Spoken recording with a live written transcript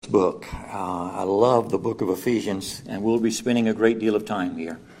book. I love the book of Ephesians, and we'll be spending a great deal of time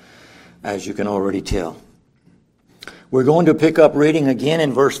here, as you can already tell. We're going to pick up reading again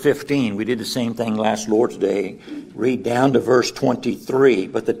in verse 15. We did the same thing last Lord's Day. Read down to verse 23.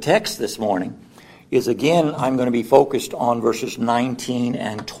 But the text this morning is, again, I'm going to be focused on verses 19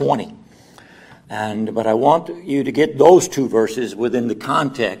 and 20. But I want you to get those two verses within the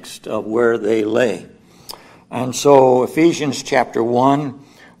context of where they lay. And so Ephesians chapter 1,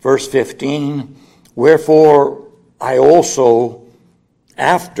 verse 15, "Wherefore I also,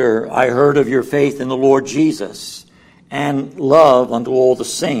 after I heard of your faith in the Lord Jesus, and love unto all the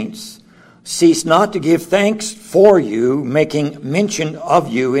saints, cease not to give thanks for you, making mention of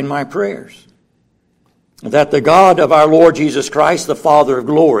you in my prayers, that the God of our Lord Jesus Christ, the Father of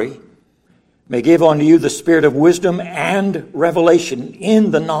glory, may give unto you the spirit of wisdom and revelation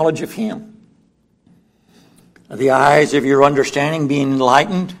in the knowledge of him, the eyes of your understanding being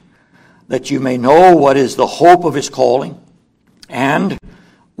enlightened, that you may know what is the hope of his calling, and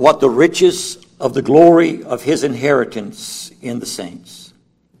what the riches of the glory of his inheritance in the saints,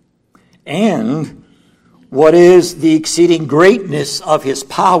 and what is the exceeding greatness of his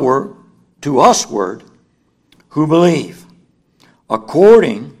power to usward who believe,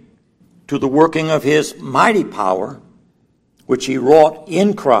 according to the working of his mighty power, which he wrought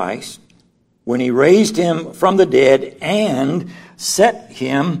in Christ, when he raised him from the dead and set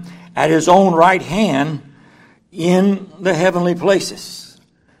him at his own right hand in the heavenly places,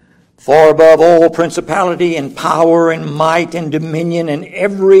 far above all principality and power and might and dominion and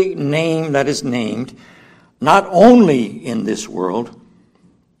every name that is named, not only in this world,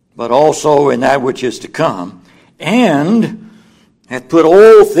 but also in that which is to come, and hath put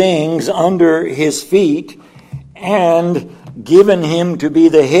all things under his feet, and given him to be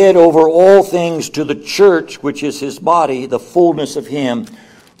the head over all things to the church, which is his body, the fullness of him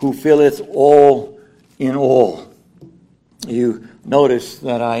who filleth all in all." You notice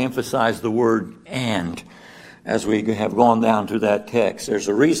that I emphasize the word "and" as we have gone down through that text. There's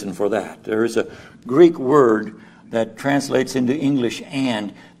a reason for that. There is a Greek word that translates into English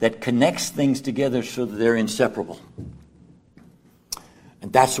 "and" that connects things together so that they're inseparable.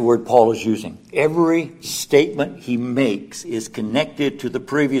 And that's the word Paul is using. Every statement he makes is connected to the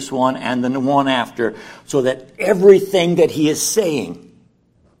previous one and the one after, so that everything that he is saying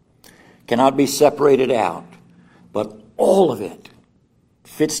cannot be separated out, but all of it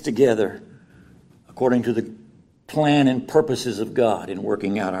fits together according to the plan and purposes of God in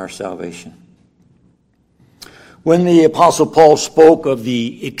working out our salvation. When the Apostle Paul spoke of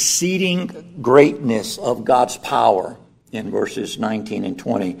the exceeding greatness of God's power in verses 19 and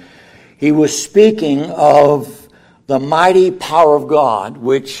 20, he was speaking of the mighty power of God,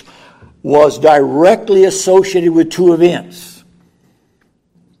 which was directly associated with two events.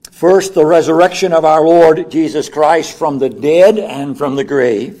 First, the resurrection of our Lord Jesus Christ from the dead and from the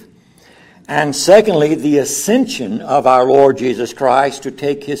grave. And secondly, the ascension of our Lord Jesus Christ to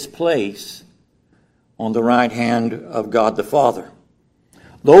take his place on the right hand of God the Father.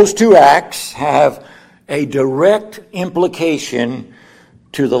 Those two acts have a direct implication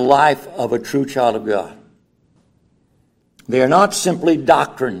to the life of a true child of God. They are not simply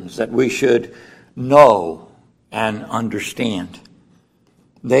doctrines that we should know and understand.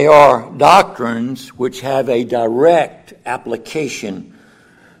 They are doctrines which have a direct application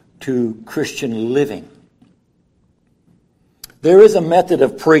to Christian living. There is a method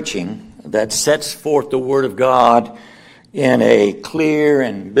of preaching that sets forth the Word of God in a clear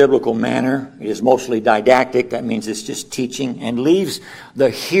and biblical manner. It is mostly didactic. That means it's just teaching, and leaves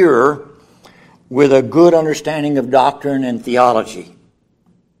the hearer with a good understanding of doctrine and theology.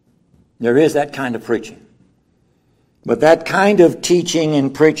 There is that kind of preaching. But that kind of teaching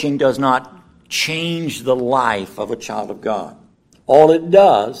and preaching does not change the life of a child of God. All it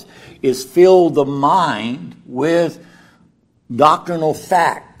does is fill the mind with doctrinal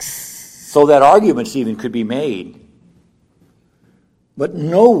facts so that arguments even could be made. But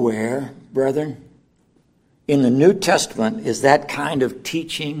nowhere, brethren, in the New Testament is that kind of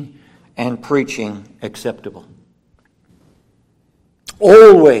teaching and preaching acceptable.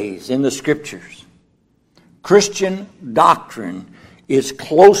 Always in the Scriptures, Christian doctrine is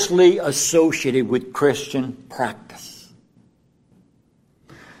closely associated with Christian practice.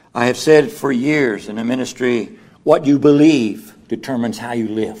 I have said for years in the ministry, what you believe determines how you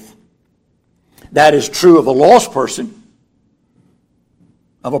live. That is true of a lost person.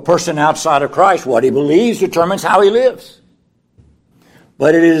 Of a person outside of Christ, what he believes determines how he lives.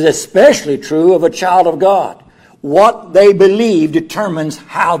 But it is especially true of a child of God. What they believe determines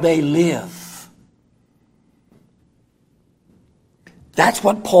how they live. That's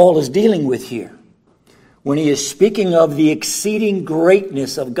what Paul is dealing with here. When he is speaking of the exceeding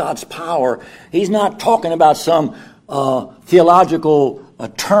greatness of God's power, he's not talking about some theological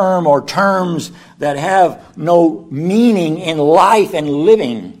term or terms that have no meaning in life and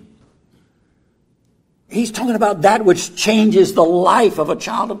living. He's talking about that which changes the life of a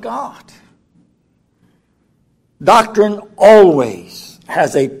child of God. Doctrine always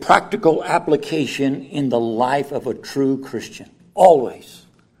has a practical application in the life of a true Christian. Always.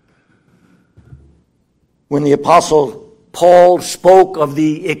 When the Apostle Paul spoke of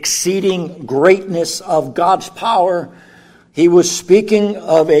the exceeding greatness of God's power, he was speaking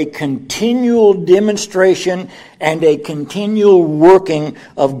of a continual demonstration and a continual working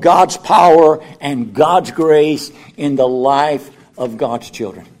of God's power and God's grace in the life of God's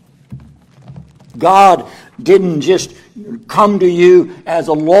children. God didn't just come to you as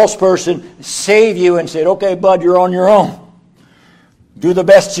a lost person, save you, and said, okay, bud, you're on your own. Do the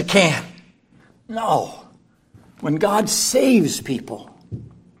best you can. No. When God saves people,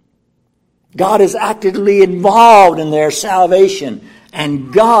 God is actively involved in their salvation.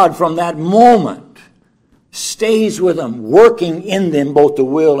 And God, from that moment, stays with them, working in them both the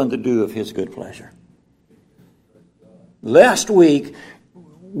will and the do of His good pleasure. Last week,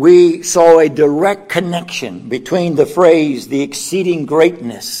 we saw a direct connection between the phrase, the exceeding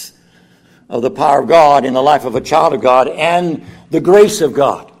greatness of the power of God in the life of a child of God, and the grace of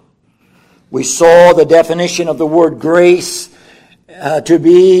God. We saw the definition of the word grace to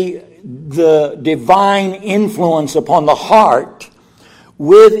be the divine influence upon the heart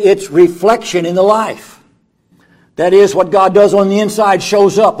with its reflection in the life. That is, what God does on the inside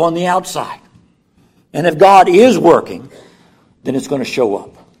shows up on the outside. And if God is working, then it's going to show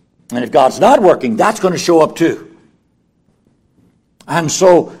up. And if God's not working, that's going to show up too. And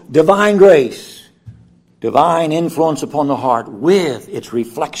so, divine grace, divine influence upon the heart with its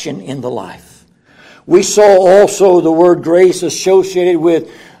reflection in the life. We saw also the word grace associated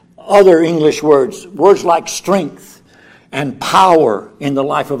with other English words, words like strength and power in the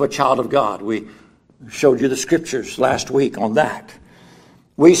life of a child of God. We showed you the scriptures last week on that.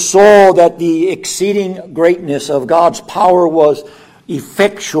 We saw that the exceeding greatness of God's power was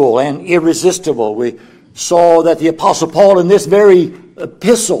effectual and irresistible. We saw that the Apostle Paul in this very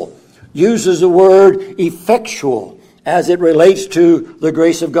epistle uses the word effectual as it relates to the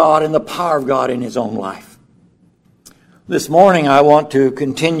grace of God and the power of God in his own life. This morning I want to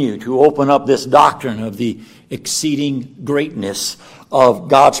continue to open up this doctrine of the exceeding greatness of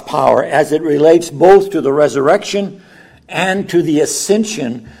God's power as it relates both to the resurrection and to the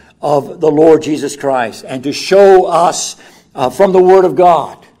ascension of the Lord Jesus Christ, and to show us from the Word of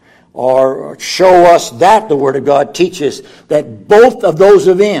God, or show us that the Word of God teaches that both of those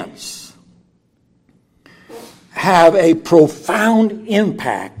events have a profound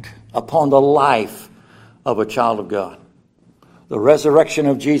impact upon the life of a child of God. The resurrection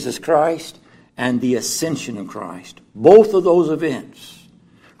of Jesus Christ and the ascension of Christ. Both of those events,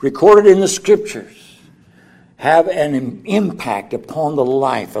 recorded in the Scriptures, have an impact upon the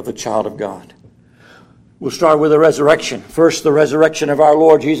life of the child of God. We'll start with the resurrection. First, the resurrection of our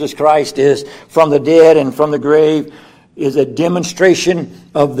Lord Jesus Christ is from the dead and from the grave, is a demonstration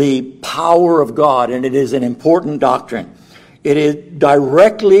of the power of God, and it is an important doctrine. It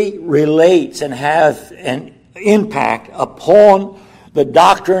directly relates and has an impact upon the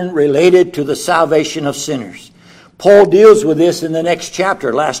doctrine related to the salvation of sinners. Paul deals with this in the next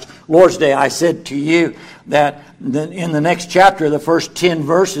chapter. Last Lord's Day, I said to you that in the next chapter, the first 10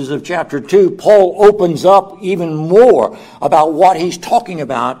 verses of chapter 2, Paul opens up even more about what he's talking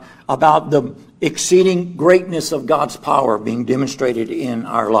about the exceeding greatness of God's power being demonstrated in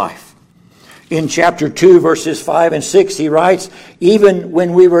our life. In chapter 2, verses 5 and 6, he writes, "Even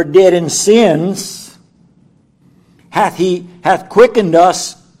when we were dead in sins, hath quickened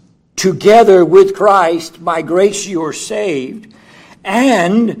us together with Christ. By grace you are saved,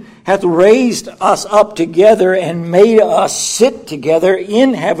 and hath raised us up together and made us sit together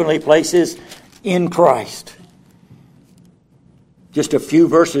in heavenly places in Christ." Just a few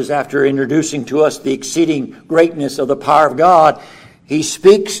verses after introducing to us the exceeding greatness of the power of God, he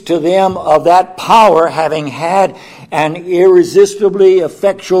speaks to them of that power having had an irresistibly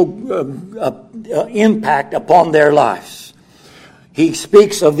effectual impact upon their lives. He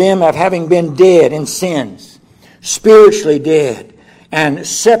speaks of them of having been dead in sins, spiritually dead, and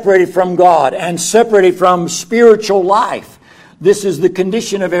separated from God, and separated from spiritual life. This is the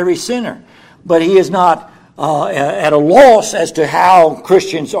condition of every sinner. But he is not at a loss as to how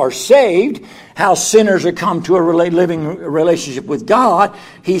Christians are saved, how sinners are come to a living relationship with God.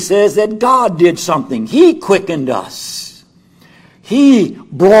 He says that God did something. He quickened us. He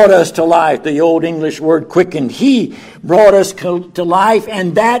brought us to life. The old English word quickened. He brought us to life,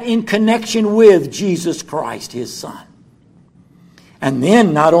 and that in connection with Jesus Christ, His Son. And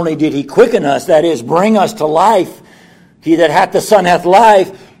then not only did He quicken us, that is, bring us to life, he that hath the Son hath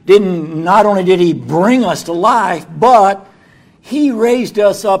life, not only did He bring us to life, but He raised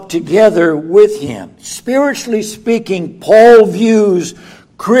us up together with Him. Spiritually speaking, Paul views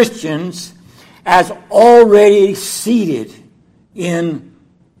Christians as already seated in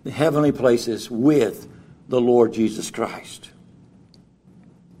the heavenly places with the Lord Jesus Christ.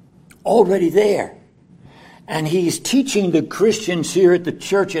 Already there. And he's teaching the Christians here at the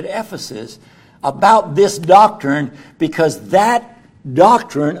church at Ephesus about this doctrine, because that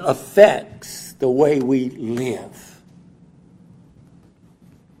doctrine affects the way we live.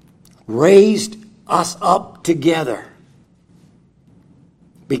 Raised us up together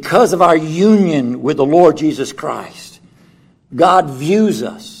because of our union with the Lord Jesus Christ. God views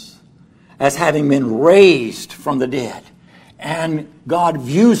us as having been raised from the dead, and God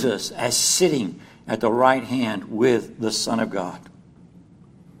views us as sitting at the right hand with the Son of God.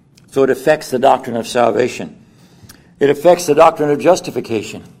 So it affects the doctrine of salvation. It affects the doctrine of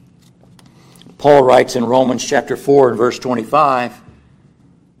justification. Paul writes in Romans chapter 4 and verse 25,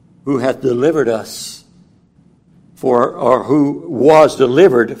 who hath delivered us who was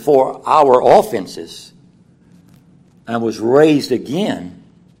delivered for our offenses and was raised again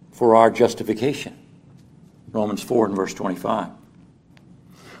for our justification. Romans 4 and verse 25.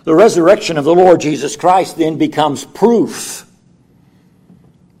 The resurrection of the Lord Jesus Christ then becomes proof,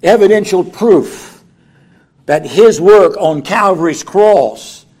 evidential proof, that His work on Calvary's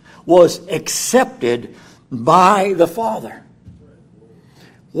cross was accepted by the Father.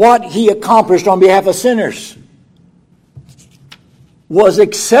 What He accomplished on behalf of sinners was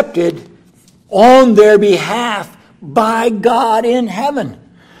accepted on their behalf by God in heaven.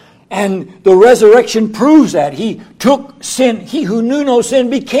 And the resurrection proves that. He took sin. He who knew no sin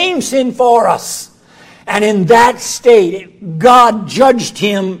became sin for us. And in that state, God judged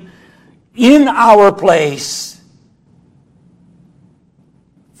Him in our place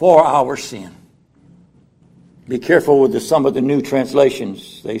for our sin. Be careful with some of the new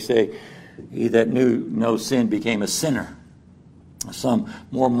translations. They say, he that knew no sin became a sinner. Some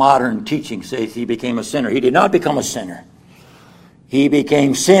more modern teaching says He became a sinner. He did not become a sinner. He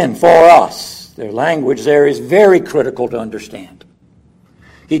became sin for us. Their language there is very critical to understand.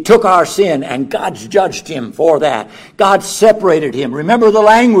 He took our sin, and God judged Him for that. God separated Him. Remember the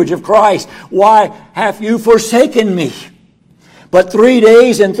language of Christ. Why have you forsaken me? But 3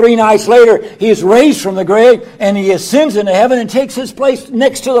 days and 3 nights later, He is raised from the grave, and He ascends into heaven and takes His place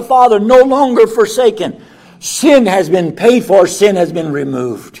next to the Father, no longer forsaken. Sin has been paid for. Sin has been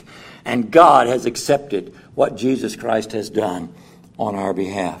removed. And God has accepted what Jesus Christ has done on our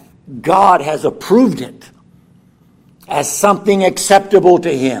behalf. God has approved it as something acceptable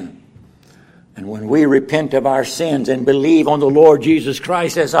to Him. And when we repent of our sins and believe on the Lord Jesus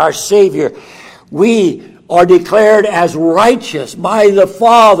Christ as our Savior, we are declared as righteous by the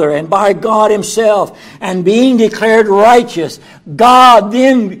Father and by God Himself. And being declared righteous, God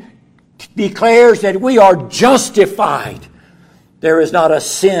then declares that we are justified. There is not a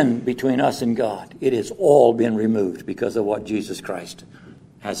sin between us and God. It has all been removed because of what Jesus Christ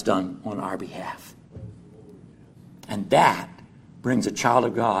has done on our behalf. And that brings a child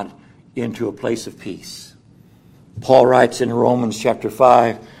of God into a place of peace. Paul writes in Romans chapter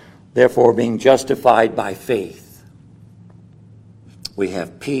 5, therefore being justified by faith, we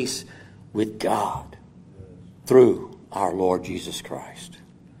have peace with God through our Lord Jesus Christ.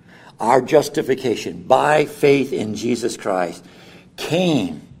 Our justification by faith in Jesus Christ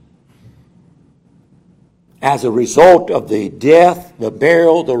came as a result of the death, the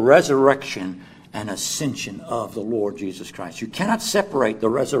burial, the resurrection, and ascension of the Lord Jesus Christ. You cannot separate the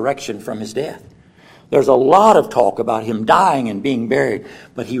resurrection from His death. There's a lot of talk about Him dying and being buried,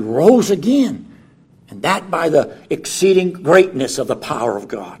 but He rose again, and that by the exceeding greatness of the power of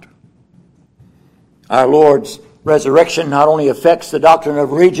God. Our Lord's resurrection not only affects the doctrine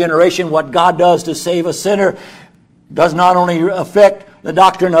of regeneration, what God does to save a sinner, does not only affect the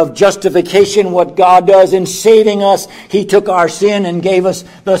doctrine of justification, what God does in saving us. He took our sin and gave us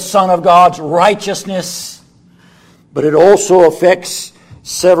the Son of God's righteousness. But it also affects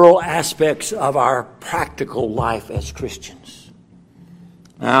several aspects of our practical life as Christians.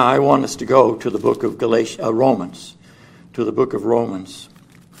 Now, I want us to go to the book of Romans, to the book of Romans.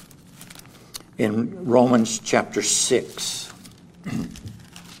 In Romans chapter 6.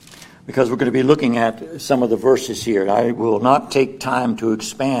 Because we're going to be looking at some of the verses here. I will not take time to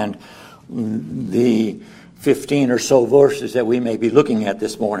expand the 15 or so verses that we may be looking at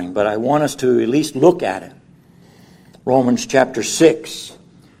this morning, but I want us to at least look at it. Romans chapter 6.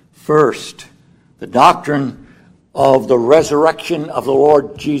 First, the doctrine of the resurrection of the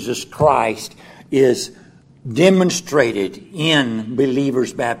Lord Jesus Christ is demonstrated in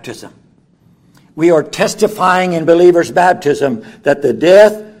believers' baptism. We are testifying in believers' baptism that the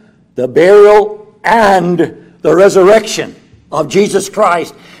death, the burial, and the resurrection of Jesus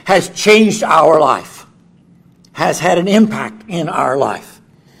Christ has changed our life, has had an impact in our life.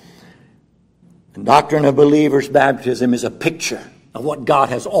 The doctrine of believers' baptism is a picture of what God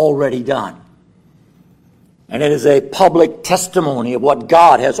has already done. And it is a public testimony of what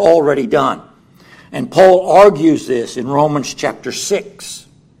God has already done. And Paul argues this in Romans chapter 6.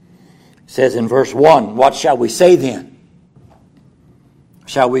 It says in verse 1, "What shall we say then?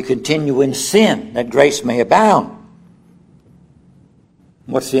 Shall we continue in sin that grace may abound?"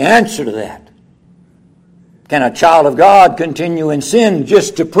 What's the answer to that? Can a child of God continue in sin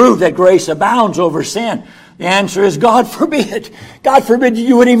just to prove that grace abounds over sin? The answer is God forbid. God forbid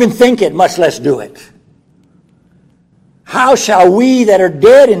you would even think it, much less do it. How shall we that are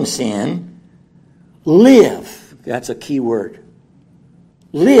dead in sin live? That's a key word.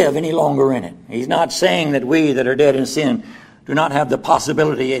 Live any longer in it. He's not saying that we that are dead in sin do not have the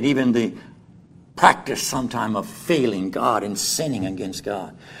possibility and even the practice sometime of failing God and sinning against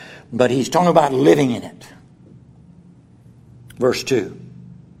God. But he's talking about living in it. Verse 2.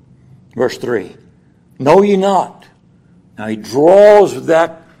 Verse 3. Know ye not. Now he draws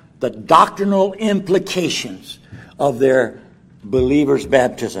that the doctrinal implications of their believers'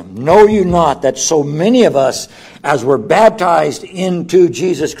 baptism. Know you not that so many of us, as were baptized into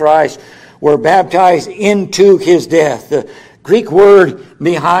Jesus Christ, were baptized into his death? The Greek word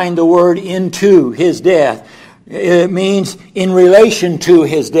behind the word into his death, it means in relation to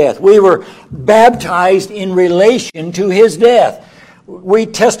his death. We were baptized in relation to his death. We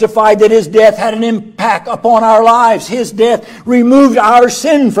testified that his death had an impact upon our lives. His death removed our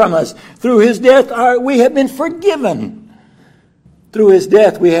sin from us. Through his death, we have been forgiven. Through his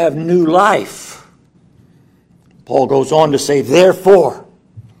death, we have new life. Paul goes on to say, therefore,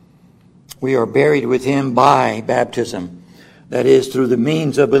 we are buried with him by baptism. That is, through the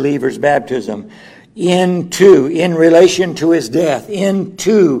means of believers' baptism, in relation to his death,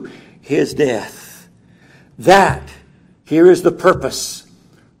 into his death. That, here is the purpose.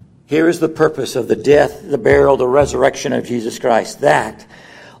 Here is the purpose of the death, the burial, the resurrection of Jesus Christ. That,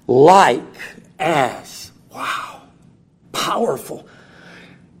 like as, wow, powerful,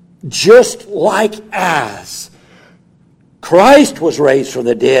 just like as Christ was raised from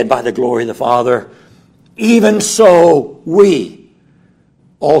the dead by the glory of the Father, even so we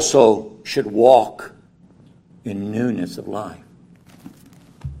also should walk in newness of life.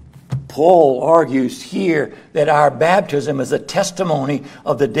 Paul argues here that our baptism is a testimony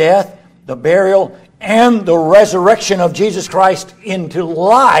of the death, the burial, and the resurrection of Jesus Christ into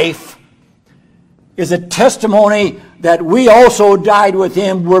life, is a testimony that we also died with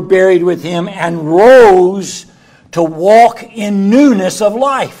him, were buried with him, and rose to walk in newness of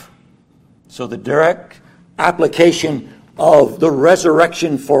life. So the direct application of the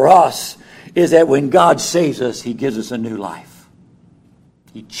resurrection for us is that when God saves us, he gives us a new life.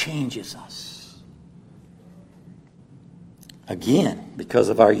 He changes us. Again, because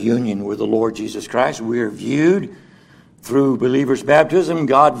of our union with the Lord Jesus Christ, we are viewed through believers' baptism.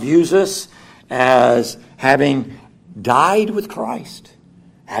 God views us as having died with Christ,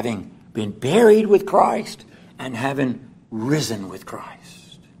 having been buried with Christ, and having risen with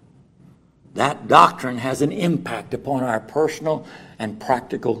Christ. That doctrine has an impact upon our personal and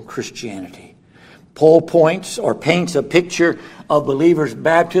practical Christianity. Paul paints a picture of believers'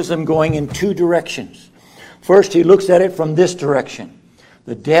 baptism going in two directions. First, he looks at it from this direction,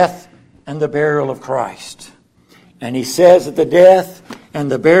 the death and the burial of Christ. And he says that the death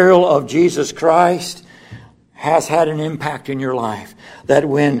and the burial of Jesus Christ has had an impact in your life. That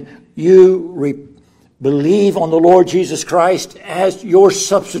when you believe on the Lord Jesus Christ as your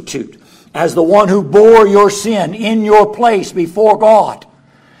substitute, as the one who bore your sin in your place before God,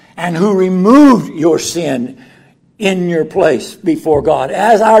 and who removed your sin in your place before God,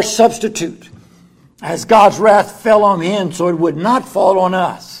 as our substitute, as God's wrath fell on him so it would not fall on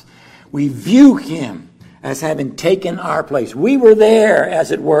us, we view him as having taken our place. We were there,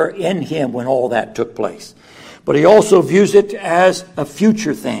 as it were, in him when all that took place. But he also views it as a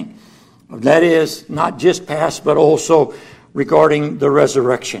future thing. That is, not just past, but also regarding the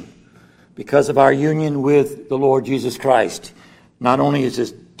resurrection. Because of our union with the Lord Jesus Christ, not only is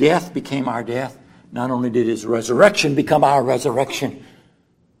his death became our death, not only did his resurrection become our resurrection,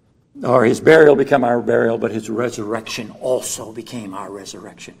 or his burial became our burial, but his resurrection also became our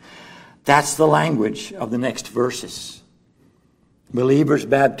resurrection. That's the language of the next verses. Believer's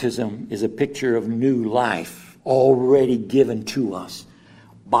baptism is a picture of new life already given to us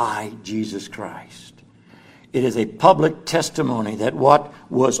by Jesus Christ. It is a public testimony that what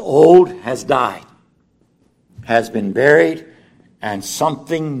was old has died, has been buried, and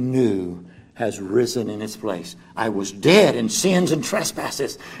something new has risen in its place. I was dead in sins and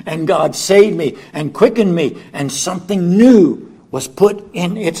trespasses, and God saved me and quickened me, and something new was put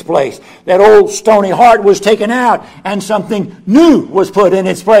in its place. That old stony heart was taken out, and something new was put in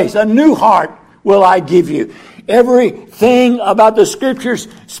its place. A new heart will I give you. Everything about the Scriptures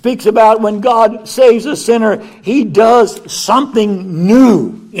speaks about when God saves a sinner, he does something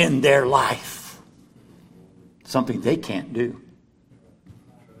new in their life. Something they can't do,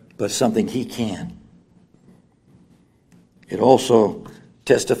 but something he can. It also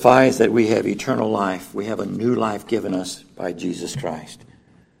testifies that we have eternal life. We have a new life given us by Jesus Christ.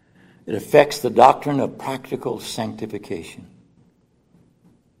 It affects the doctrine of practical sanctification.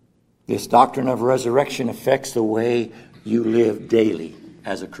 This doctrine of resurrection affects the way you live daily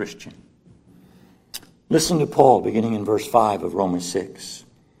as a Christian. Listen to Paul beginning in verse 5 of Romans 6.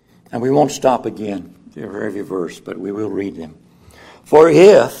 And we won't stop again for every verse, but we will read them. For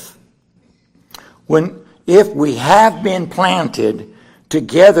if we have been planted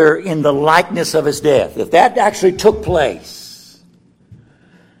together in the likeness of his death, if that actually took place,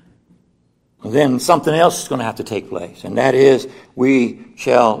 then something else is going to have to take place. And that is, we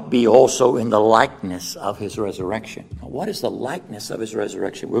shall be also in the likeness of his resurrection. Now, what is the likeness of his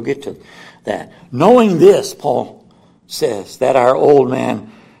resurrection? We'll get to that. Knowing this, Paul says, that our old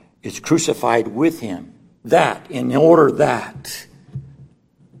man is crucified with him. That, in order that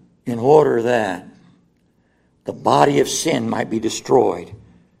the body of sin might be destroyed,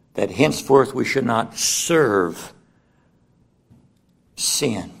 that henceforth we should not serve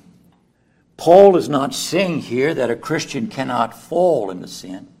sin. Paul is not saying here that a Christian cannot fall into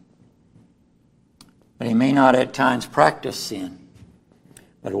sin, but he may not at times practice sin.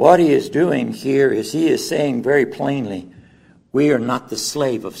 But what he is doing here is he is saying very plainly, we are not the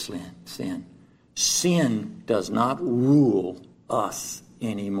slave of sin. Sin does not rule us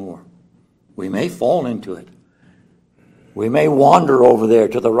anymore. We may fall into it. We may wander over there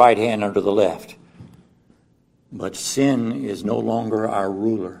to the right hand or to the left. But sin is no longer our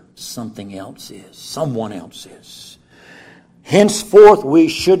ruler. Something else is. Someone else is. Henceforth we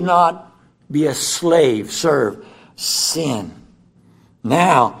should not be a slave, serve sin.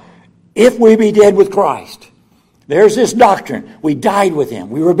 Now, if we be dead with Christ, there's this doctrine. We died with him.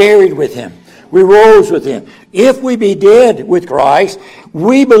 We were buried with him. We rose with him. If we be dead with Christ,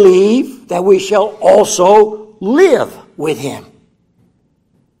 we believe that we shall also live with him.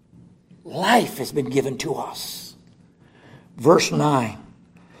 Life has been given to us. Verse 9.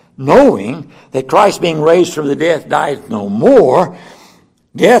 Knowing that Christ being raised from the dead dieth no more,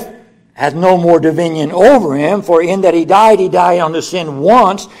 death hath no more dominion over him, for in that he died unto sin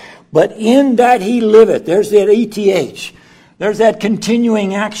once, but in that he liveth. There's that ETH. There's that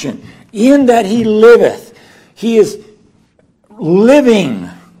continuing action. In that he liveth. He is living.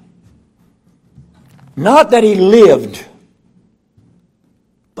 Not that he lived,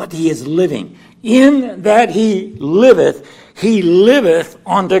 but he is living. In that he liveth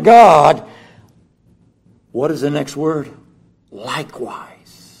unto God. What is the next word?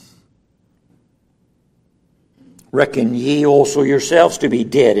 Likewise. Reckon ye also yourselves to be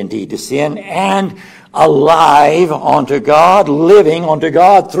dead indeed to sin, and alive unto God, living unto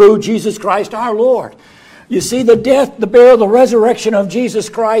God through Jesus Christ our Lord. You see, the death, the burial, the resurrection of Jesus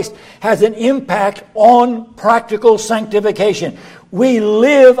Christ has an impact on practical sanctification. We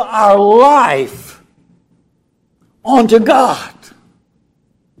live our life unto God,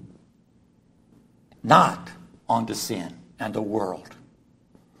 not unto sin and the world.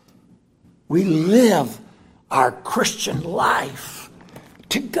 We live our Christian life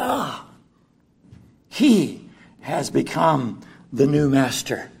to God. He has become the new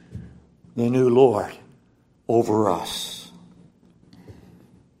master, the new Lord over us.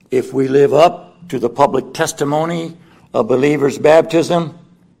 If we live up to the public testimony of believers' baptism,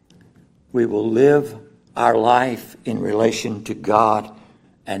 we will live our life in relation to God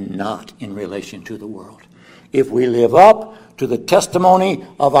and not in relation to the world. If we live up to the testimony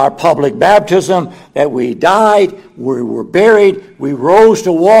of our public baptism, that we died, we were buried, we rose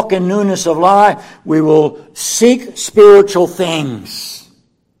to walk in newness of life, we will seek spiritual things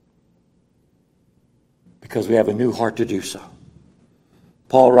because we have a new heart to do so.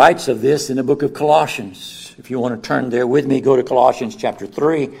 Paul writes of this in the book of Colossians. If you want to turn there with me, go to Colossians chapter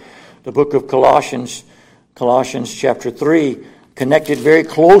 3. the book of Colossians chapter 3, connected very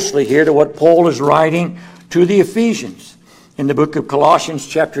closely here to what Paul is writing to the Ephesians. In the book of Colossians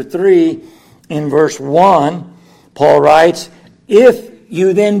chapter 3, in verse 1, Paul writes, if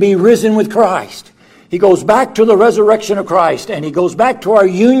you then be risen with Christ. He goes back to the resurrection of Christ, and he goes back to our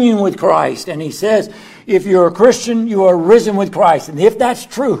union with Christ, and he says, if you're a Christian, you are risen with Christ. And if that's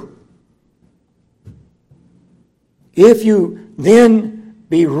true, if you then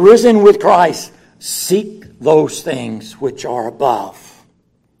be risen with Christ, seek those things which are above,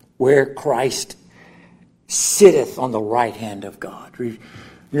 where Christ sitteth on the right hand of God. You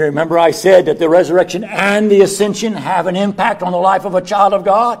remember I said that the resurrection and the ascension have an impact on the life of a child of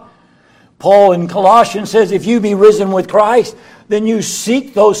God? Paul in Colossians says, if you be risen with Christ, then you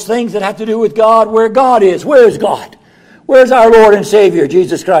seek those things that have to do with God, where God is. Where is God? Where's our Lord and Savior,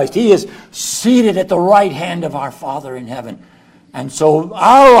 Jesus Christ? He is seated at the right hand of our Father in heaven. And so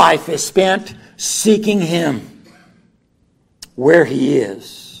our life is spent seeking Him where He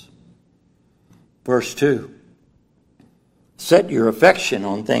is. Verse 2. Set your affection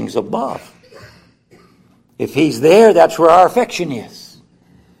on things above. If He's there, that's where our affection is.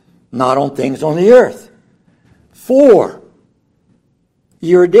 Not on things on the earth. For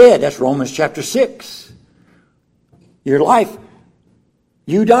you're dead. That's Romans chapter 6. Your life,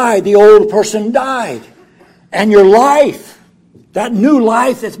 you died. The old person died. And your life, that new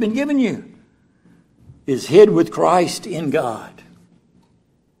life that's been given you, is hid with Christ in God.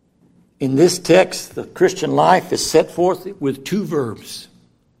 In this text, the Christian life is set forth with two verbs.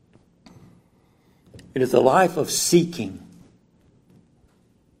 It is a life of seeking.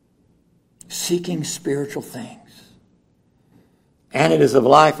 Seeking spiritual things. And it is a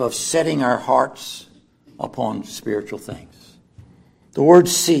life of setting our hearts upon spiritual things. The word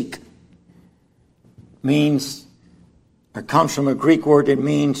seek means, or comes from a Greek word that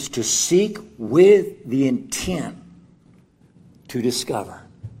means to seek with the intent to discover.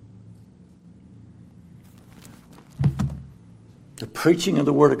 The preaching of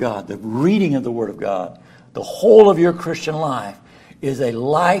the Word of God, the reading of the Word of God, the whole of your Christian life is a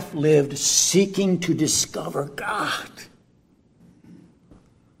life lived seeking to discover God.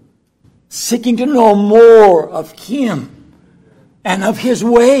 Seeking to know more of Him and of His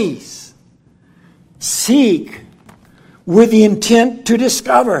ways. Seek with the intent to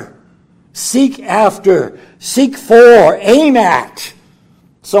discover. Seek after. Seek for. Aim at.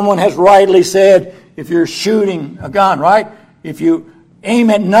 Someone has rightly said, if you're shooting a gun, right? If you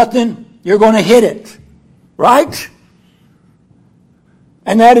aim at nothing, you're going to hit it. Right?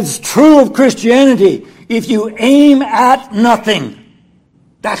 And that is true of Christianity. If you aim at nothing,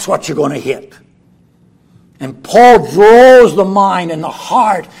 that's what you're going to hit. And Paul draws the mind and the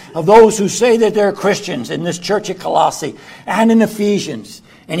heart of those who say that they're Christians in this church at Colossae and in Ephesians.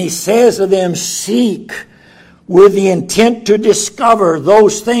 And he says to them, seek with the intent to discover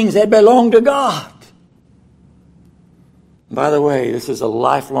those things that belong to God. By the way, this is a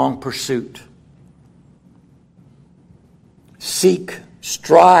lifelong pursuit. Seek,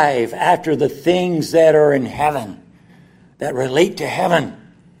 strive after the things that are in heaven, that relate to heaven.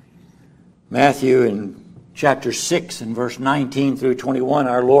 Matthew in chapter 6 and verse 19 through 21,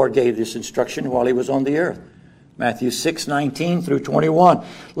 our Lord gave this instruction while He was on the earth. Matthew 6, 19 through 21.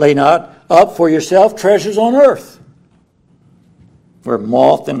 Lay not up for yourself treasures on earth, where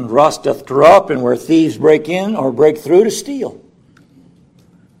moth and rust doth corrupt, and where thieves break in or break through to steal.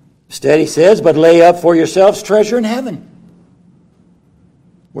 Instead, he says, but lay up for yourselves treasure in heaven,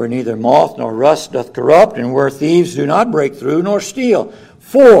 where neither moth nor rust doth corrupt, and where thieves do not break through nor steal.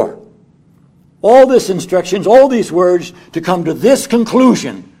 For all this instructions, all these words, to come to this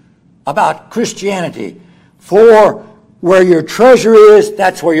conclusion about Christianity. For where your treasure is,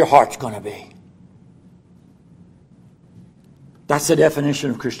 that's where your heart's going to be. That's the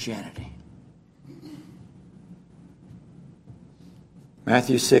definition of Christianity.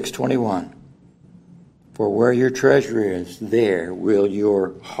 Matthew 6:21. For where your treasure is, there will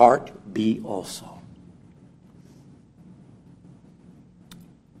your heart be also.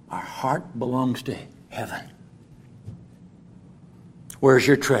 Our heart belongs to heaven. Where's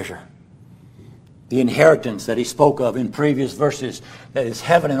your treasure? The inheritance that he spoke of in previous verses, that is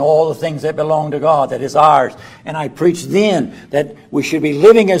heaven and all the things that belong to God, that is ours. And I preached then that we should be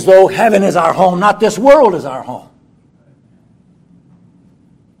living as though heaven is our home, not this world is our home.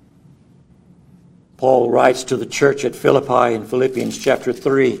 Paul writes to the church at Philippi in Philippians chapter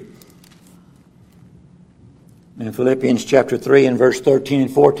 3. In Philippians chapter 3 and verse 13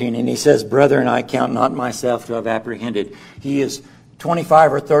 and 14, and he says, Brethren, I count not myself to have apprehended. He is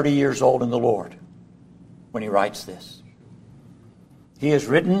 25 or 30 years old in the Lord when he writes this. He has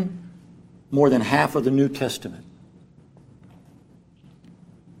written more than half of the New Testament.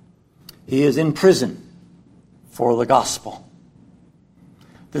 He is in prison for the gospel.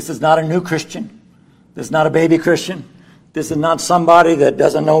 This is not a new Christian. This is not a baby Christian. This is not somebody that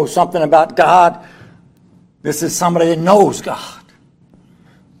doesn't know something about God. This is somebody that knows God,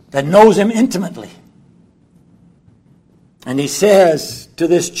 that knows Him intimately. And he says to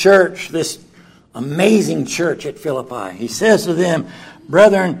this church, this amazing church at Philippi, he says to them,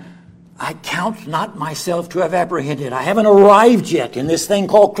 brethren, I count not myself to have apprehended. I haven't arrived yet in this thing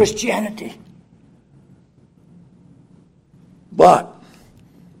called Christianity. But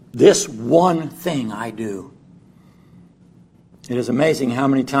this one thing I do. It is amazing how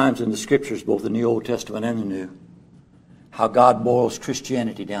many times in the Scriptures, both in the Old Testament and the New, how God boils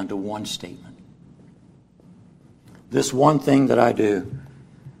Christianity down to one statement. This one thing that I do,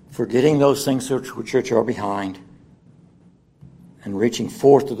 forgetting those things which are behind, and reaching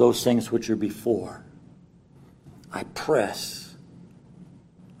forth to those things which are before, I press.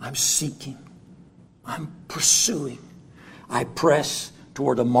 I'm seeking. I'm pursuing. I press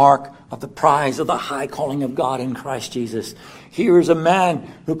toward the mark of the prize of the high calling of God in Christ Jesus. Here is a man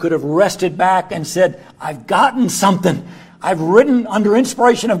who could have rested back and said, I've gotten something. I've written under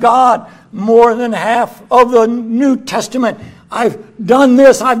inspiration of God more than half of the New Testament. I've done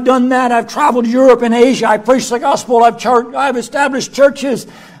this, I've done that. I've traveled Europe and Asia. I preached the gospel. I've established churches.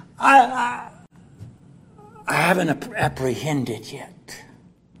 I haven't apprehended yet.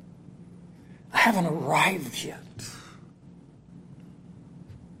 I haven't arrived yet.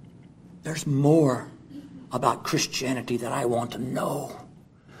 There's more about Christianity that I want to know.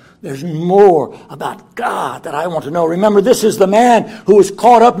 There's more about God that I want to know. Remember, this is the man who was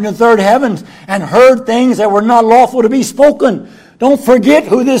caught up in the third heavens and heard things that were not lawful to be spoken. Don't forget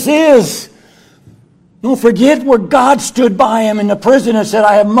who this is. Don't forget where God stood by him in the prison and said,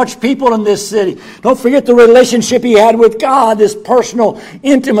 I have much people in this city. Don't forget the relationship he had with God, this personal,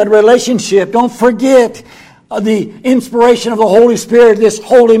 intimate relationship. Don't forget the inspiration of the Holy Spirit this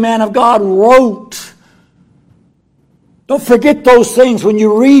holy man of God wrote. Don't forget those things when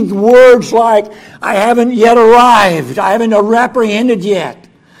you read words like, I haven't yet arrived. I haven't apprehended yet.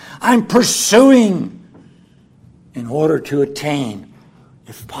 I'm pursuing in order to attain,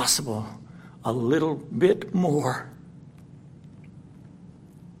 if possible, a little bit more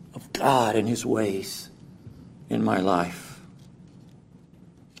of God and His ways in my life.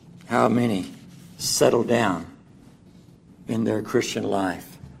 How many settle down in their Christian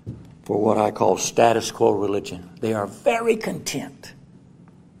life for what I call status quo religion? They are very content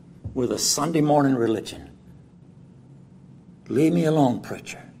with a Sunday morning religion. Leave me alone,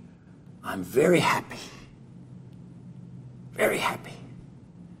 preacher. I'm very happy. Very happy.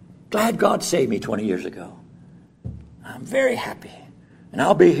 Glad God saved me 20 years ago. I'm very happy. And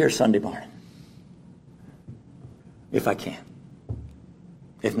I'll be here Sunday morning. If I can.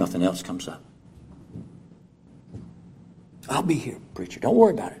 If nothing else comes up. I'll be here, preacher. Don't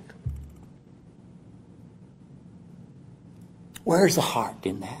worry about it. Where's the heart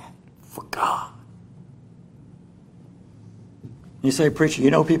in that? For God. You say, preacher,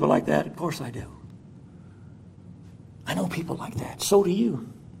 you know people like that? Of course I do. I know people like that. So do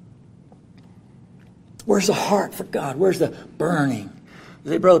you. Where's the heart for God? Where's the burning?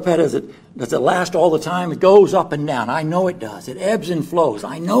 You say, Brother Pat, does it last all the time? It goes up and down. I know it does. It ebbs and flows.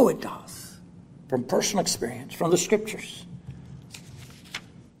 I know it does. From personal experience, from the Scriptures.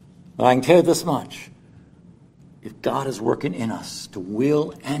 But I can tell you this much. If God is working in us to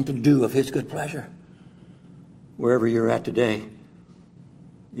will and to do of His good pleasure, wherever you're at today,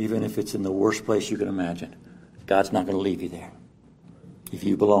 even if it's in the worst place you can imagine, God's not going to leave you there. If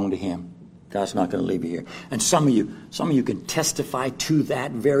you belong to Him, God's not going to leave you here. And some of you can testify to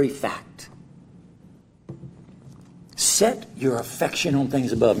that very fact. Set your affection on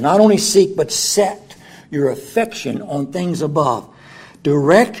things above. Not only seek, but set your affection on things above.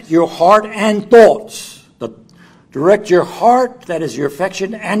 Direct your heart and thoughts. Direct your heart, that is your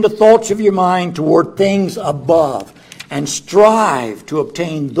affection, and the thoughts of your mind toward things above. And strive to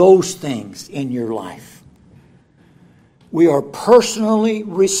obtain those things in your life. We are personally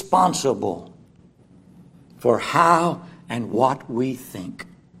responsible for how and what we think.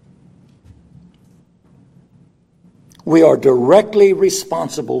 We are directly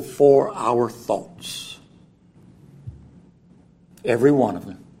responsible for our thoughts. Every one of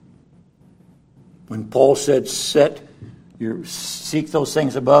them. When Paul said, seek those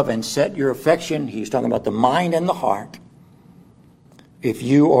things above and set your affection, he's talking about the mind and the heart. If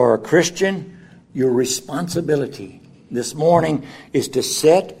you are a Christian, your responsibility this morning is to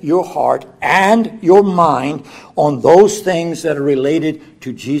set your heart and your mind on those things that are related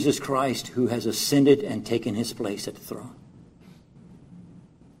to Jesus Christ, who has ascended and taken his place at the throne.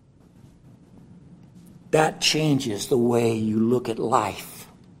 That changes the way you look at life.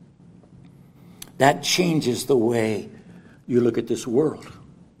 That changes the way you look at this world.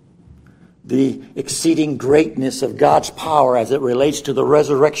 The exceeding greatness of God's power as it relates to the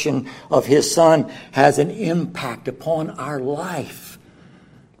resurrection of his Son has an impact upon our life.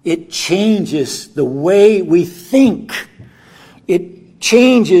 It changes the way we think. It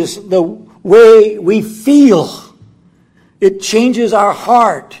changes the way we feel. It changes our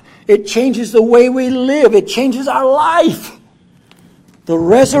heart. It changes the way we live. It changes our life. The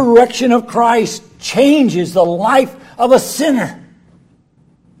resurrection of Christ changes the life of a sinner.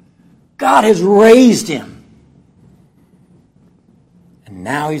 God has raised him. And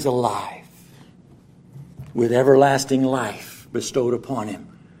now he's alive with everlasting life bestowed upon him.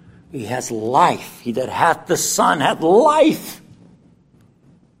 He has life. He that hath the Son hath life.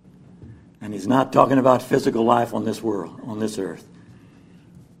 And he's not talking about physical life on this world, on this earth.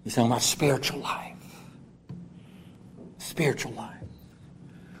 He's talking about spiritual life. Spiritual life.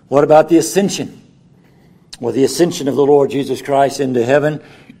 What about the ascension? Well, the ascension of the Lord Jesus Christ into heaven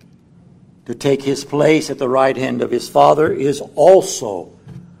to take his place at the right hand of his Father is also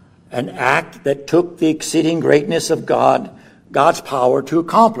an act that took the exceeding greatness of God's power to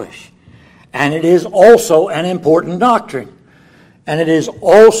accomplish. And it is also an important doctrine. And it is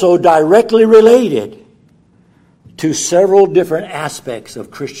also directly related to several different aspects of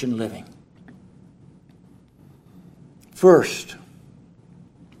Christian living. First,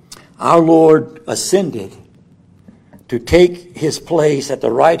 our Lord ascended to take his place at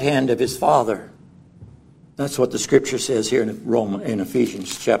the right hand of his Father. That's what the Scripture says here in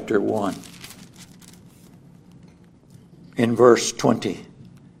Ephesians chapter 1. In verse 20.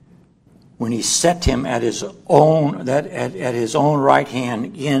 When he set him at his own right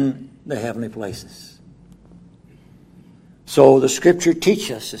hand in the heavenly places. So the Scripture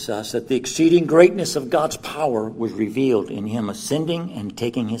teaches us that the exceeding greatness of God's power was revealed in him ascending and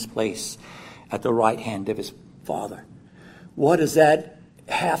taking his place at the right hand of his Father. What does that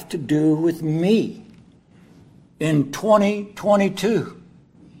have to do with me in 2022?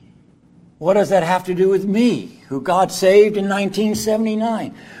 What does that have to do with me, who God saved in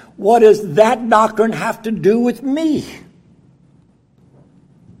 1979? What does that doctrine have to do with me?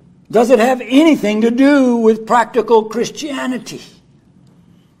 Does it have anything to do with practical Christianity?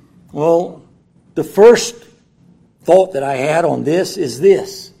 Well, the first thought that I had on this is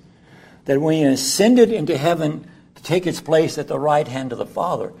this, that when he ascended into heaven to take his place at the right hand of the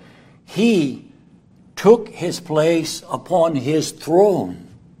Father, he took his place upon his throne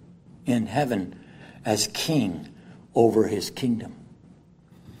in heaven as king over his kingdom.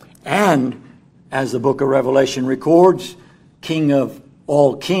 And, as the book of Revelation records, King of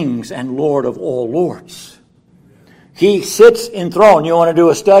all kings and Lord of all lords. He sits enthroned. You want to do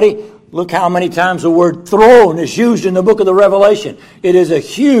a study? Look how many times the word throne is used in the book of the Revelation. It is a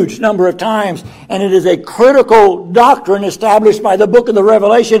huge number of times, and it is a critical doctrine established by the book of the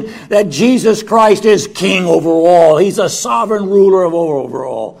Revelation that Jesus Christ is king over all. He's a sovereign ruler over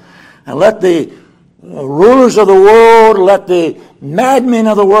all. And let the rulers of the world, let the madmen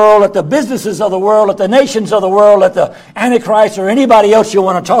of the world, let the businesses of the world, let the nations of the world, let the Antichrist or anybody else you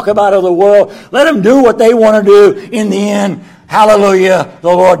want to talk about of the world, let them do what they want to do. In the end, hallelujah, the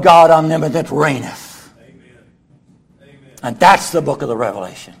Lord God omnipotent reigneth. Amen. Amen. And that's the book of the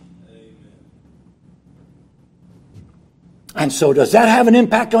Revelation. Amen. And so does that have an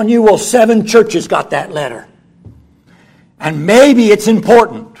impact on you? Well, 7 churches got that letter. And maybe it's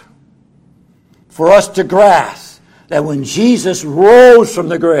important for us to grasp that when Jesus rose from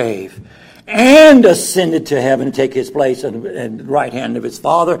the grave and ascended to heaven to take his place at the right hand of his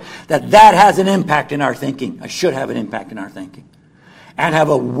Father, that has an impact in our thinking. It should have an impact in our thinking. And have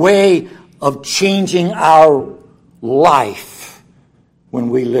a way of changing our life when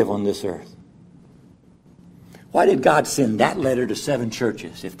we live on this earth. Why did God send that letter to 7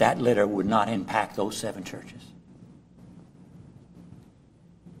 churches if that letter would not impact those 7 churches?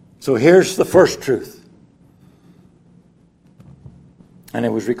 So here's the first truth. And it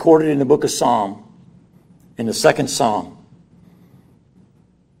was recorded in the book of Psalm, in the 2nd Psalm.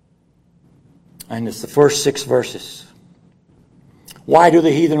 And it's the first 6 verses. Why do the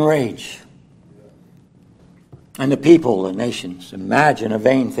heathen rage? And the people, the nations, imagine a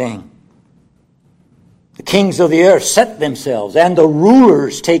vain thing. The kings of the earth set themselves, and the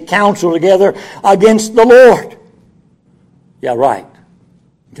rulers take counsel together against the Lord. Yeah, right.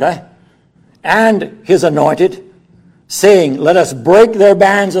 Okay? And his anointed. saying, let us break their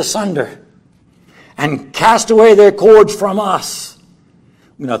bands asunder and cast away their cords from us.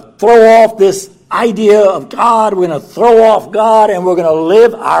 We're going to throw off this idea of God. We're going to throw off God, and we're going to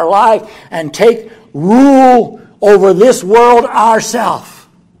live our life and take rule over this world ourselves.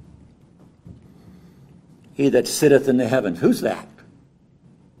 He that sitteth in the heavens. Who's that?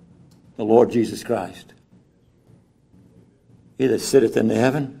 The Lord Jesus Christ. He that sitteth in the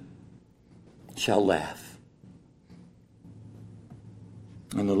heaven shall laugh,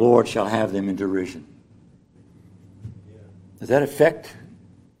 and the Lord shall have them in derision. Does that affect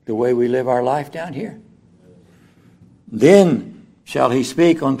the way we live our life down here? Then shall he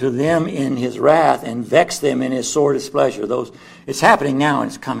speak unto them in his wrath and vex them in his sore displeasure. It's happening now, and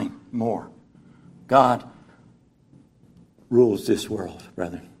it's coming more. God rules this world,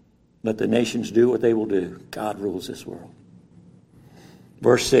 brethren. Let the nations do what they will do. God rules this world.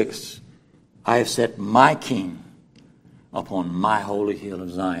 Verse 6, I have set my king upon my holy hill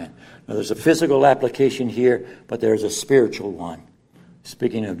of Zion. Now there's a physical application here, but there's a spiritual one.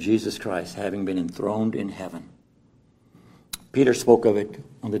 Speaking of Jesus Christ having been enthroned in heaven. Peter spoke of it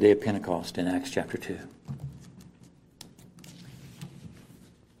on the day of Pentecost in Acts chapter 2.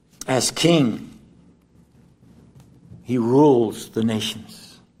 As king, he rules the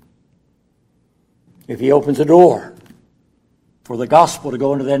nations. If he opens a door for the gospel to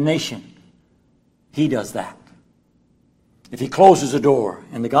go into that nation, he does that. If he closes a door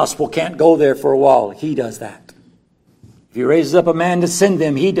and the gospel can't go there for a while, he does that. If he raises up a man to send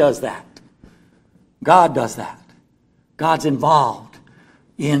them, he does that. God does that. God's involved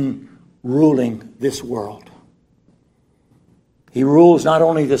in ruling this world. He rules not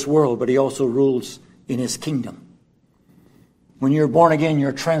only this world, but he also rules in his kingdom. When you're born again,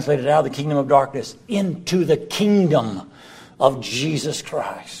 you're translated out of the kingdom of darkness into the kingdom of Jesus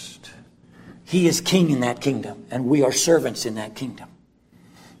Christ. He is king in that kingdom, and we are servants in that kingdom.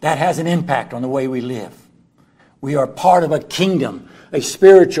 That has an impact on the way we live. We are part of a kingdom, a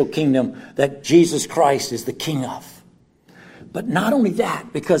spiritual kingdom that Jesus Christ is the king of. But not only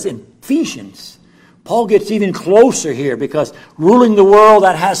that, because in Ephesians, Paul gets even closer here, because ruling the world,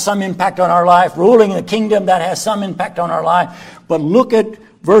 that has some impact on our life. Ruling the kingdom, that has some impact on our life. But look at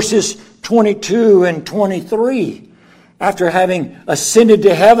verses 22 and 23. After having ascended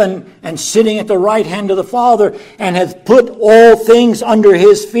to heaven and sitting at the right hand of the Father, and hath put all things under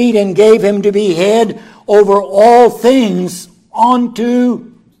his feet, and gave him to be head over all things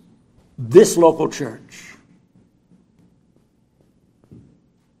unto this local church.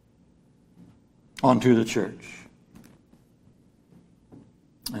 Unto the church.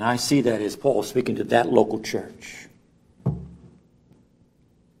 And I see that as Paul speaking to that local church.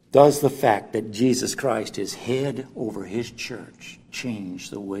 Does the fact that Jesus Christ is head over his church change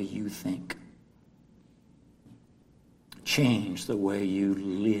the way you think? Change the way you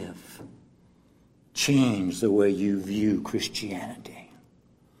live? Change the way you view Christianity?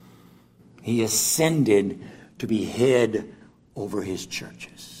 He ascended to be head over his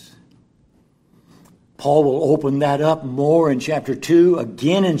churches. Paul will open that up more in chapter 2,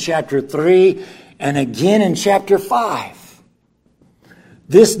 again in chapter 3, and again in chapter 5.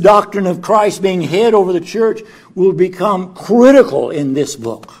 This doctrine of Christ being head over the church will become critical in this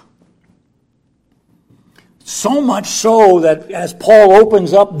book. So much so that as Paul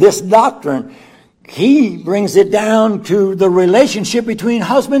opens up this doctrine, he brings it down to the relationship between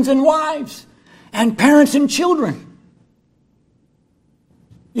husbands and wives, and parents and children.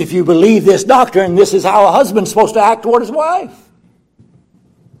 If you believe this doctrine, this is how a husband's supposed to act toward his wife.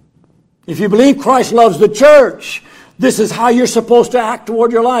 If you believe Christ loves the church, this is how you're supposed to act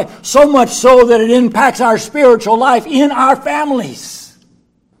toward your life. So much so that it impacts our spiritual life in our families.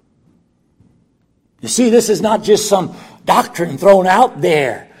 You see, this is not just some doctrine thrown out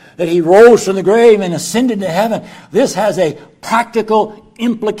there that he rose from the grave and ascended to heaven. This has a practical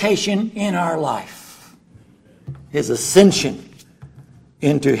implication in our life. His ascension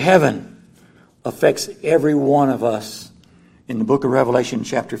into heaven affects every one of us. In the book of Revelation,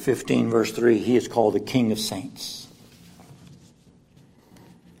 chapter 15, verse 3, he is called the King of Saints.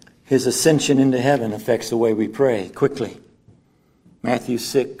 His ascension into heaven affects the way we pray. Quickly. Matthew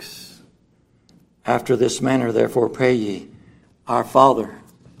 6. After this manner, therefore, pray ye, Our Father,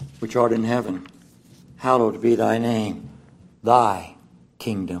 which art in heaven, hallowed be thy name. Thy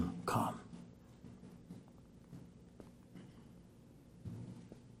kingdom come.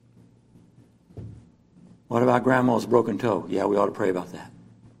 What about grandma's broken toe? Yeah, we ought to pray about that.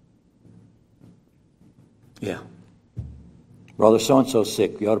 Yeah. Brother so-and-so's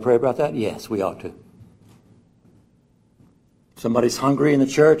sick. We ought to pray about that? Yes, we ought to. Somebody's hungry in the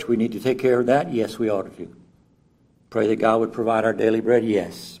church. We need to take care of that? Yes, we ought to. Pray that God would provide our daily bread?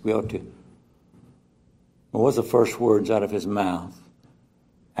 Yes, we ought to. What was the first words out of his mouth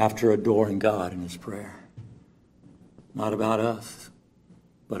after adoring God in his prayer? Not about us,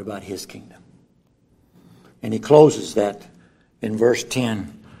 but about his kingdom. And he closes that in verse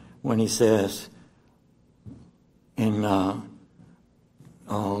 10 when he says, in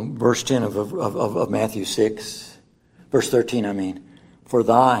verse 10 of Matthew 6, verse 13, I mean, for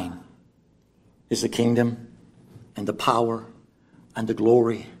thine is the kingdom and the power and the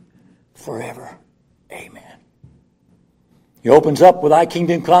glory forever. Amen. He opens up with thy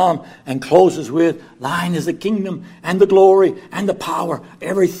kingdom come and closes with thine is the kingdom and the glory and the power.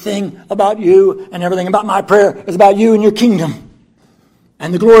 Everything about you and everything about my prayer is about you and your kingdom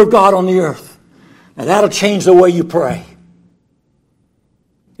and the glory of God on the earth. Now that'll change the way you pray.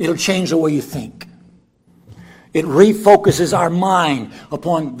 It'll change the way you think. It refocuses our mind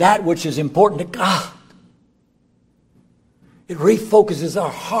upon that which is important to God. It refocuses our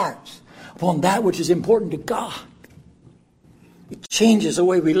hearts upon that which is important to God. It changes the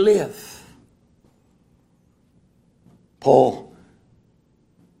way we live. Paul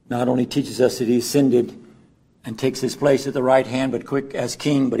not only teaches us that he ascended and takes his place at the right hand, but quick as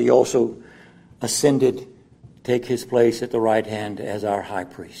king, but he also ascended to take his place at the right hand as our high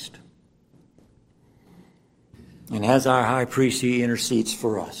priest. And as our high priest, he intercedes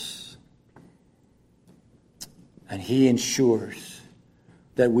for us. And he ensures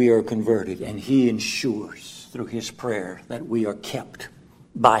that we are converted. And he ensures through his prayer that we are kept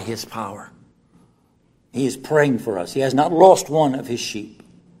by his power. He is praying for us. He has not lost one of his sheep.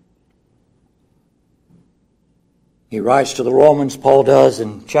 He writes to the Romans, Paul does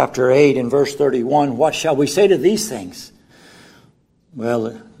in chapter 8 and verse 31, what shall we say to these things?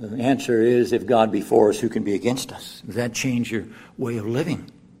 Well, the answer is, if God be for us, who can be against us? Does that change your way of living?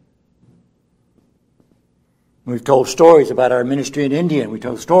 We've told stories about our ministry in India, and we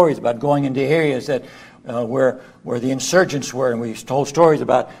told stories about going into areas that where the insurgents were, and we've told stories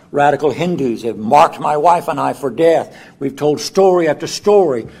about radical Hindus have marked my wife and I for death. We've told story after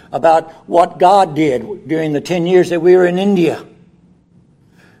story about what God did during the 10 years that we were in India.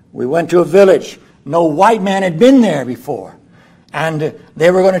 We went to a village. No white man had been there before. And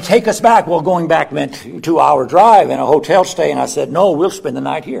they were going to take us back. Well, going back meant a 2-hour drive and a hotel stay. And I said, no, we'll spend the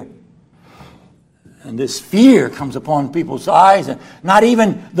night here. And this fear comes upon people's eyes. And not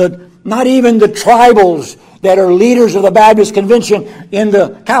even the tribals that are leaders of the Baptist Convention in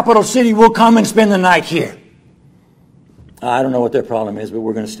the capital city will come and spend the night here. I don't know what their problem is, but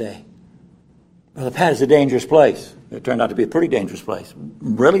we're going to stay. Brother Pat, is a dangerous place. It turned out to be a pretty dangerous place.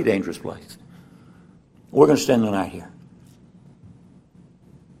 Really dangerous place. We're going to spend the night here.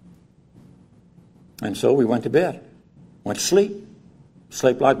 And so we went to bed, went to sleep,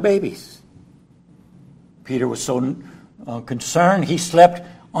 slept like babies. Peter was so concerned, he slept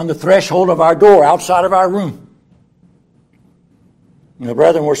on the threshold of our door, outside of our room. And the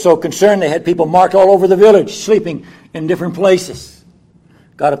brethren were so concerned, they had people marked all over the village, sleeping in different places.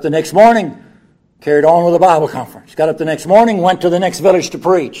 Got up the next morning, carried on with a Bible conference. Got up the next morning, went to the next village to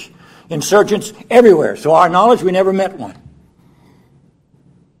preach. Insurgents everywhere. So our knowledge, we never met one.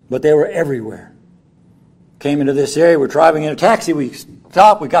 But they were everywhere. Came into this area, we're driving in a taxi, we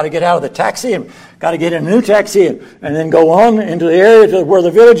stop, we got to get out of the taxi and got to get in a new taxi and then go on into the area to where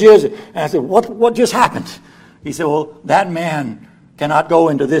the village is. And I said, what just happened? He said, well, that man cannot go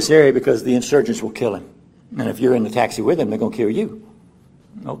into this area because the insurgents will kill him. And if you're in the taxi with him, they're going to kill you.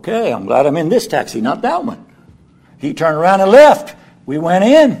 Okay, I'm glad I'm in this taxi, not that one. He turned around and left. We went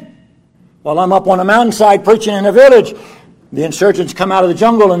in. While I'm up on a mountainside preaching in a village, the insurgents come out of the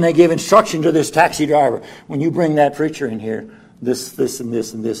jungle and they give instruction to this taxi driver. When you bring that preacher in here, this, and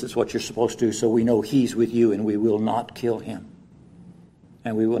this, and this is what you're supposed to do, so we know he's with you and we will not kill him.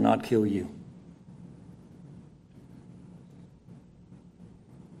 And we will not kill you.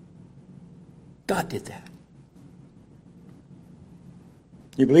 God did that.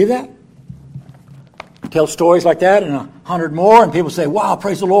 You believe that? Tell stories like that and 100 more and people say, wow,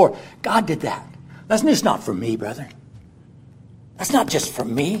 praise the Lord. God did that. That's just not for me, brethren. That's not just for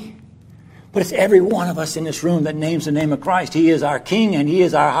me, but it's every one of us in this room that names the name of Christ. He is our King and He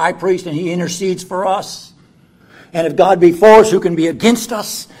is our high priest and He intercedes for us. And if God be for us, who can be against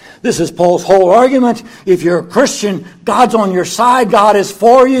us? This is Paul's whole argument. If you're a Christian, God's on your side. God is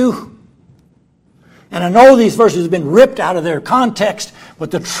for you. And I know these verses have been ripped out of their context,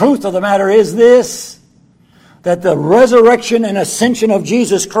 but the truth of the matter is this, that the resurrection and ascension of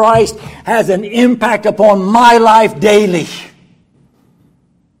Jesus Christ has an impact upon my life daily.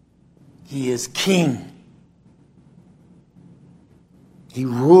 He is King. He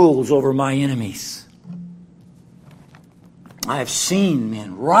rules over my enemies. I have seen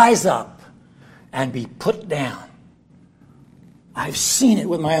men rise up and be put down. I've seen it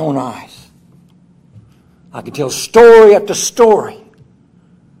with my own eyes. I can tell story after story.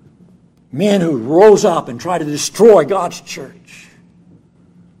 Men who rose up and tried to destroy God's church.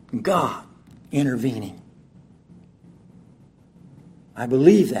 God intervening. I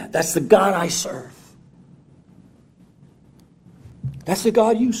believe that. That's the God I serve. That's the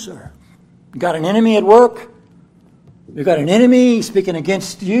God you serve. You got an enemy at work. You've got an enemy speaking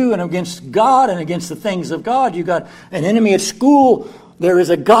against you and against God and against the things of God. You've got an enemy at school. There is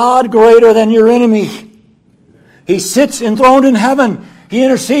a God greater than your enemy. He sits enthroned in heaven. He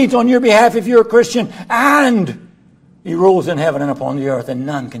intercedes on your behalf if you're a Christian. And He rules in heaven and upon the earth. And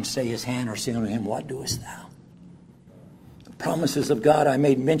none can stay His hand or say unto Him, what doest thou? The promises of God, I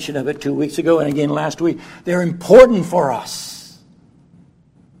made mention of it 2 weeks ago and again last week. They're important for us.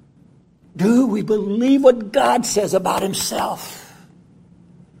 Do we believe what God says about Himself?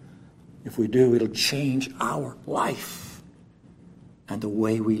 If we do, it'll change our life and the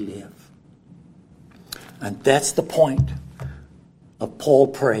way we live. And that's the point of Paul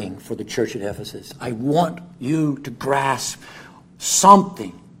praying for the church at Ephesus. I want you to grasp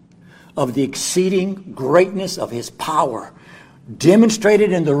something of the exceeding greatness of His power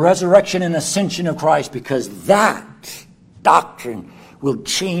demonstrated in the resurrection and ascension of Christ, because that doctrine will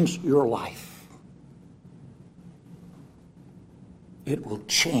change your life. It will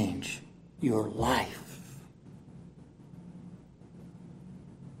change your life.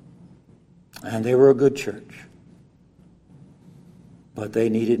 And they were a good church, but they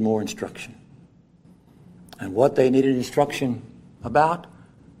needed more instruction. And what they needed instruction about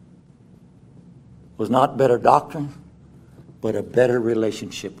was not better doctrine, but a better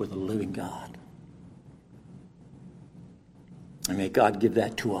relationship with the living God. And may God give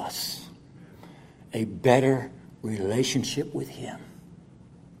that to us. A better relationship with Him.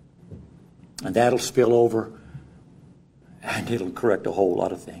 And that'll spill over, and it'll correct a whole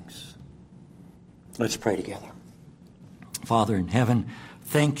lot of things. Let's pray together. Father in heaven,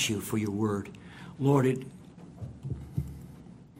 thank You for Your word. Lord, it